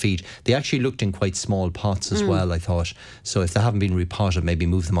liquid feed. They actually looked in quite small pots as well, I thought. So if they haven't been repotted, maybe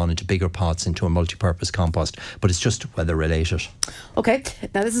move them on into bigger pots, into a multi-purpose compost. But it's just weather related. Okay,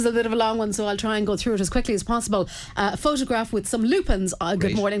 now this is a bit of a long one, so I'll try and go through it as quickly as possible. A photograph with some lupins.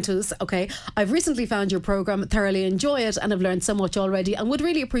 Good morning to us. Okay, I've recently found your programme, thoroughly enjoy it, and I've learned so much already, and would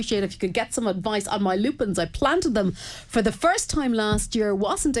really appreciate if you could get some advice on my lupins. I planted them for the first time last year,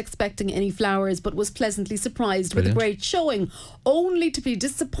 wasn't expecting any flowers, but was pleasantly surprised with a great showing, only to be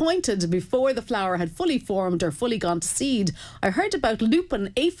disappointed before the flower had fully formed or fully gone to seed. I heard about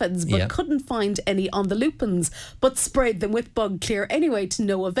lupin aphids, but couldn't find any on the lupins, but sprayed them with bug clear anyway to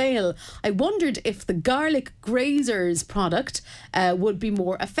no avail. I wondered if the garlic grazers product would be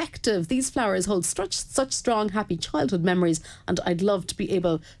more effective. These flowers hold such strong, happy childhood memories, and I'd love to be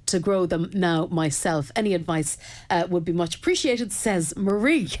able to grow them now myself. Any advice would be much appreciated, says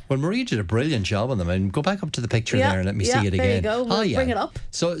Marie. Well, Marie did a brilliant job on them. And go back up to the picture there and let me see it again. There you go. We'll bring it up.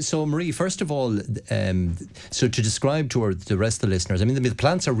 So Marie, first of all, so to describe to the rest of the listeners, I mean, the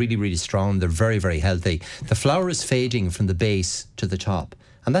plants are really, really strong. They're very, very healthy. The flower is fading from the base to the top.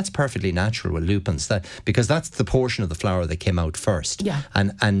 And that's perfectly natural with lupins, because that's the portion of the flower that came out first. Yeah.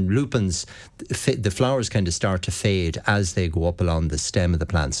 And lupins, the flowers kind of start to fade as they go up along the stem of the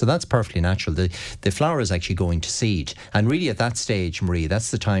plant. So that's perfectly natural. The flower is actually going to seed. And really at that stage, Marie,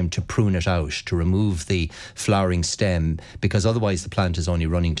 that's the time to prune it out, to remove the flowering stem, because otherwise the plant is only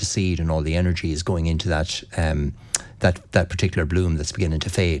running to seed and all the energy is going into that particular bloom that's beginning to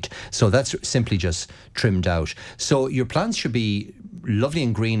fade. So that's simply just trimmed out. So your plants should be lovely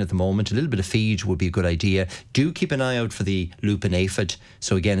and green at the moment. A little bit of feed would be a good idea. Do keep an eye out for the lupin aphid.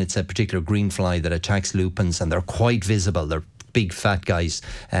 So again, it's a particular green fly that attacks lupins, and they're quite visible. They're big fat guys,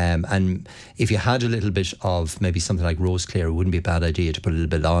 and if you had a little bit of maybe something like rose clear, it wouldn't be a bad idea to put a little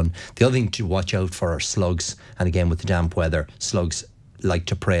bit on. The other thing to watch out for are slugs, and again with the damp weather, slugs like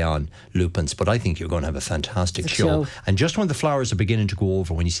to prey on lupins, but I think you're going to have a fantastic show. And just when the flowers are beginning to go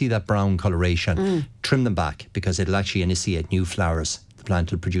over, when you see that brown coloration, trim them back, because it'll actually initiate new flowers. The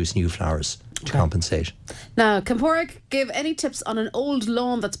plant will produce new flowers to compensate. Now, can Pádraig give any tips on an old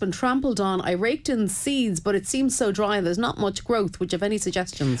lawn that's been trampled on? I raked in seeds, but it seems so dry and there's not much growth. Would you have any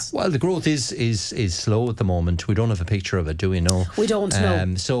suggestions? Well, the growth is slow at the moment. We don't have a picture of it, do we? No. We don't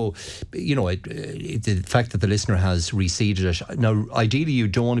know. So, the fact that the listener has reseeded it. Now, ideally, you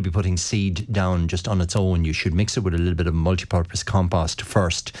don't want to be putting seed down just on its own. You should mix it with a little bit of multi-purpose compost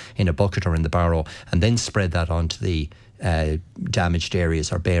first in a bucket or in the barrow, and then spread that onto the damaged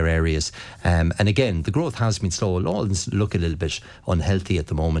areas or bare areas. And again, the growth has been slow. Lawns look a little bit unhealthy at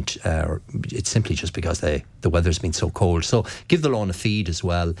the moment. It's simply just because the weather's been so cold. So give the lawn a feed as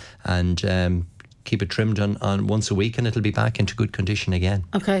well, and keep it trimmed on once a week, and it'll be back into good condition again.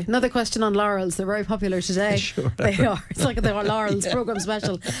 Okay, another question on laurels. They're very popular today. Sure. They are. It's like the laurels programme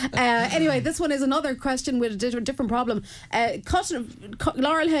special. Anyway, this one is another question with a different problem.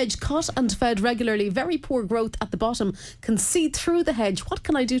 Laurel hedge cut and fed regularly. Very poor growth at the bottom. Can see through the hedge. What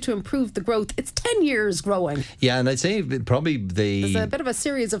can I do to improve the growth? It's 10 years growing. Yeah, and I'd say probably there's a bit of a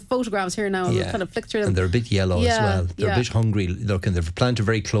series of photographs here now. We'll kind of flick through them. And they're a bit yellow as well. They're a bit hungry looking. They've planted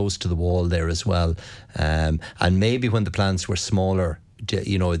very close to the wall there as well. And maybe when the plants were smaller,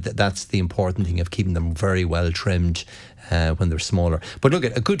 that's the important thing, of keeping them very well trimmed when they're smaller. But look,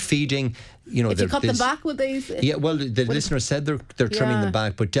 at a good feeding, if you cut them back, would they? Yeah, well, the listener said they're trimming them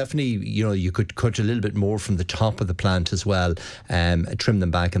back, but definitely, you could cut a little bit more from the top of the plant as well, trim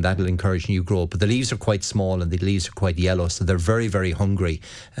them back, and that'll encourage new growth. But the leaves are quite small and the leaves are quite yellow, so they're very, very hungry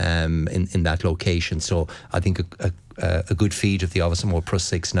in that location. So I think a good feed of the Avasomore Plus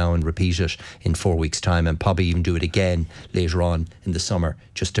 6 now, and repeat it in 4 weeks' time, and probably even do it again later on in the summer,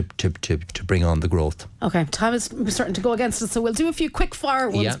 just to bring on the growth. Okay, time is starting to go against us, so we'll do a few quick fire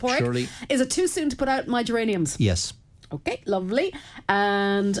ones. Yeah, Pádraig. surely. Is it too soon to put out my geraniums? Yes. Okay, lovely.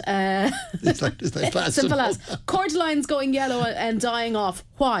 And simple as cordylines going yellow and dying off.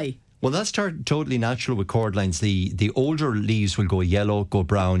 Why? Well, that's totally natural with cordylines. The older leaves will go yellow, go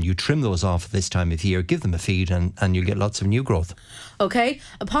brown. You trim those off this time of year, give them a feed, and you'll get lots of new growth. Okay.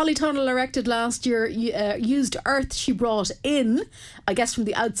 A polytunnel erected last year used earth she brought in, I guess from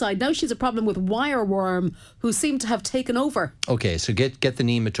the outside. Now she's a problem with wireworm, who seem to have taken over. Okay, so get the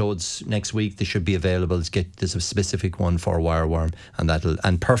nematodes next week. They should be available. There's a specific one for wireworm,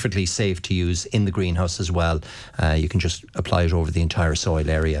 and perfectly safe to use in the greenhouse as well. You can just apply it over the entire soil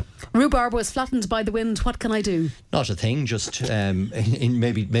area. Rhubarb was flattened by the wind. What can I do? Not a thing. Just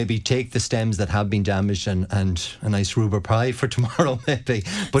maybe take the stems that have been damaged and a nice rhubarb pie for tomorrow, maybe.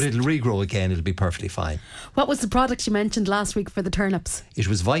 But it'll regrow again. It'll be perfectly fine. What was the product you mentioned last week for the turnips? It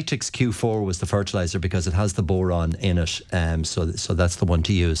was Vitex Q4 was the fertiliser, because it has the boron in it. So that's the one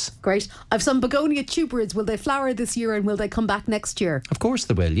to use. Great. I've some begonia tubers. Will they flower this year, and will they come back next year? Of course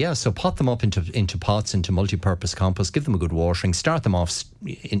they will. Yeah. So pot them up into pots, into multi-purpose compost. Give them a good watering. Start them off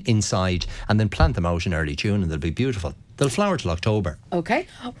inside, and then plant them out in early June, and they'll be beautiful. They'll flower till October. Okay.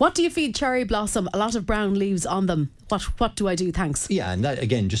 What do you feed cherry blossom? A lot of brown leaves on them. What do I do? Thanks. Yeah, and that,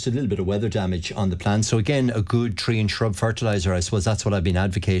 again, just a little bit of weather damage on the plant. So again, a good tree and shrub fertiliser. I suppose that's what I've been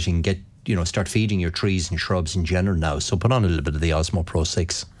advocating. Start feeding your trees and shrubs in general now. So put on a little bit of the Osmo Pro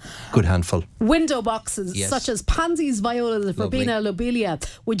 6. Good handful. Window boxes, yes, such as pansies, violas, verbena, lobelia.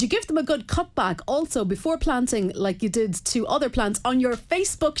 Would you give them a good cutback also before planting, like you did to other plants on your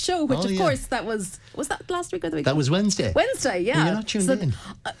Facebook show, which of course that was that last week or the week? That was Wednesday. Wednesday, yeah. You're not tuned in.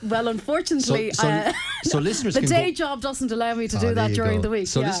 Well, unfortunately, so listeners, the day job doesn't allow me to do that during the week.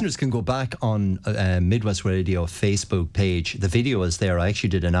 So listeners can go back on Midwest Radio Facebook page. The video is there. I actually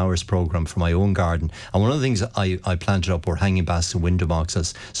did an hour's programme programme for my own garden. And one of the things I planted up were hanging baskets and window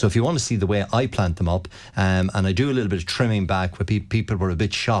boxes. So if you want to see the way I plant them up, and I do a little bit of trimming back, where people were a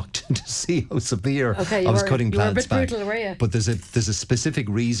bit shocked to see how severe I was cutting plants back. Brutal, were you? But there's a specific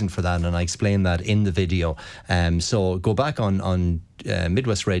reason for that, and I explain that in the video. So go back on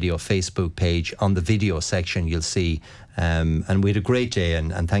Midwest Radio Facebook page. On the video section, you'll see. And we had a great day,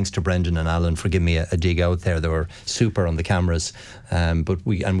 and thanks to Brendan and Alan for giving me a dig out there. They were super on the cameras. But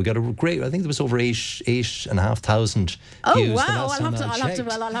we got a great. I think there was over 8,500 views. Oh wow! I'll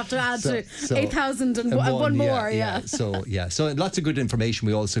have to add to 8,000 and one more. Yeah. So lots of good information.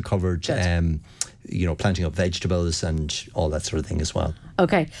 We also covered. Planting up vegetables and all that sort of thing as well.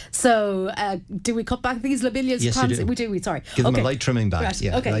 Okay, so do we cut back these lobelias? Yes, plants? we do. We do. Sorry. Give them a light trimming back. Right.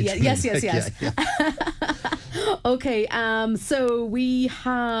 Yeah, okay. Yes. Yeah. Okay. So we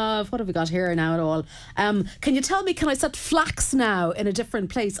have, what have we got here now at all? Can you tell me? Can I set flax now in a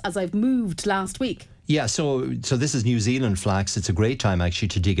different place as I've moved last week? Yeah, so this is New Zealand flax. It's a great time actually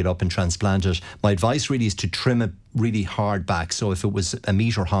to dig it up and transplant it. My advice really is to trim it really hard back. So if it was a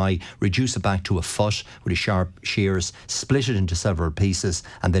metre high, reduce it back to a foot with a sharp shears, split it into several pieces,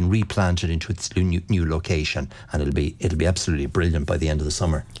 and then replant it into its new location. And it'll be absolutely brilliant by the end of the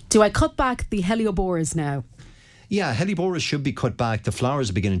summer. Do I cut back the hellebores now? Yeah, hellebores should be cut back. The flowers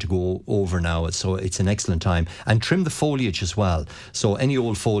are beginning to go over now, so it's an excellent time. And trim the foliage as well. So any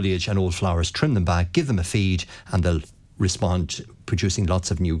old foliage and old flowers, trim them back, give them a feed, and they'll respond, producing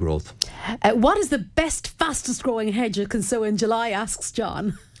lots of new growth. What is the best, fastest growing hedge you can sow in July, asks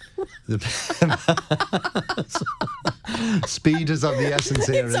John. Speed is of the essence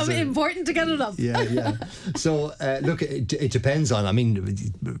here. It's important to get it up. Yeah. So look, it depends on. I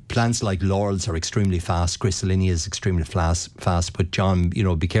mean, plants like laurels are extremely fast. Chrysalinia is extremely fast. But John,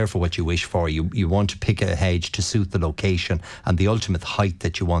 be careful what you wish for. You want to pick a hedge to suit the location and the ultimate height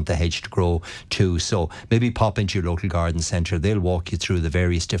that you want the hedge to grow to. So maybe pop into your local garden centre. They'll walk you through the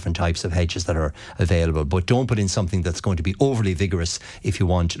various different types of hedges that are available. But don't put in something that's going to be overly vigorous if you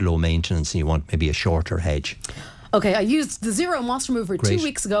want low maintenance and you want maybe a shorter hedge. Okay, I used the Zero Moss Remover Great. 2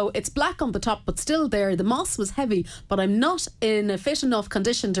 weeks ago. It's black on the top, but still there. The moss was heavy, but I'm not in a fit enough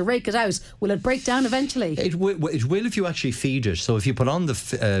condition to rake it out. Will it break down eventually? It will if you actually feed it. So if you put on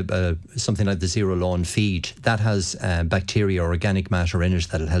the something like the Zero Lawn feed, that has bacteria or organic matter in it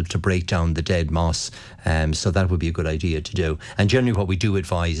that'll help to break down the dead moss. So that would be a good idea to do. And generally what we do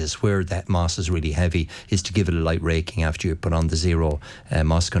advise is where that moss is really heavy is to give it a light raking after you put on the Zero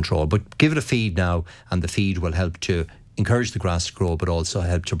Moss Control. But give it a feed now, and the feed will help to encourage the grass to grow, but also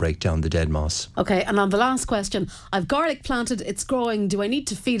help to break down the dead moss. Okay, and on the last question, I've garlic planted, it's growing. Do I need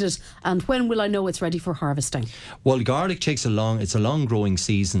to feed it? And when will I know it's ready for harvesting? Well, garlic takes it's a long growing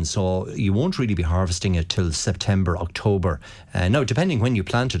season, so you won't really be harvesting it till September, October. Now, depending when you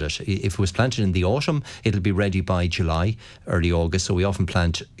planted it, if it was planted in the autumn, it'll be ready by July, early August. So we often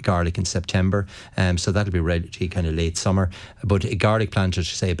plant garlic in September, so that'll be ready kind of late summer. But a garlic planted,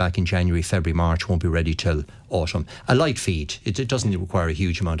 say, back in January, February, March, won't be ready till autumn. A light feed. It doesn't require a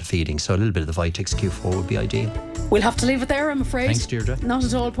huge amount of feeding, so a little bit of the Vitex Q4 would be ideal. We'll have to leave it there, I'm afraid. Thanks, Deirdre. Not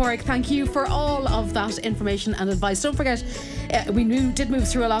at all, Pádraig. Thank you for all of that information and advice. Don't forget, we did move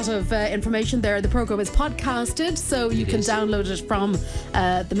through a lot of information there. The programme is podcasted, so you can download it from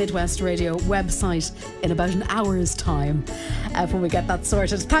the Midwest Radio website in about an hour's time when we get that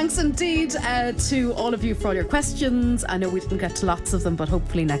sorted. Thanks indeed to all of you for all your questions. I know we didn't get to lots of them, but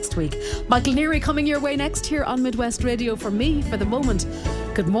hopefully next week. Michael Neary coming your way next here on Midwest Radio. For me, for the moment,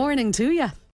 good morning to you.